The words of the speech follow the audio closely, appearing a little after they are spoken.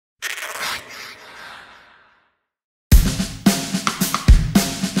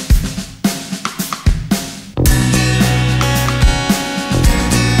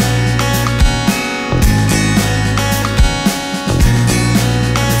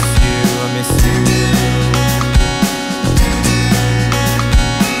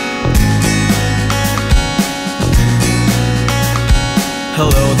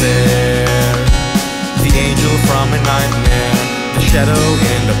Hello there, the angel from a nightmare, the shadow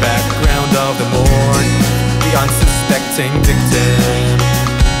in the background of the morn, the unsuspecting victim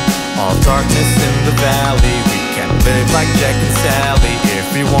of darkness in the valley. We can live like Jack and Sally if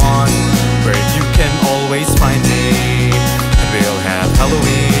we want, where you can always find me. And we'll have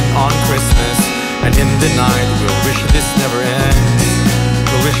Halloween on Christmas, and in the night we'll wish this never ends.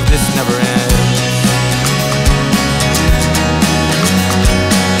 We'll wish this never ends.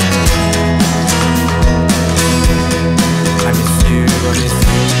 I miss you, I miss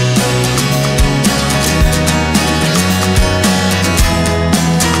you.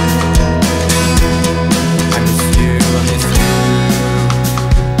 I miss you, I miss you.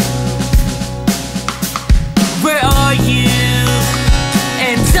 Where are you?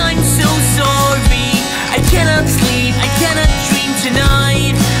 And I'm so sorry. I cannot sleep, I cannot dream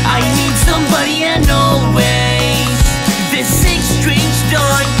tonight. I need somebody and always. This strange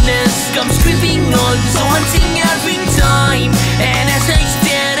darkness comes creeping on, so haunting every time. And as I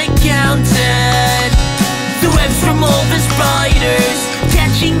stand, I counted the webs from all the spiders,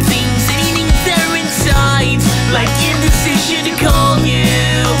 catching things and eating their insides, like indecision to call you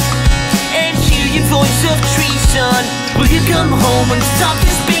and hear your voice of treason. Will you come home and stop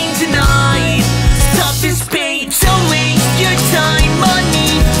this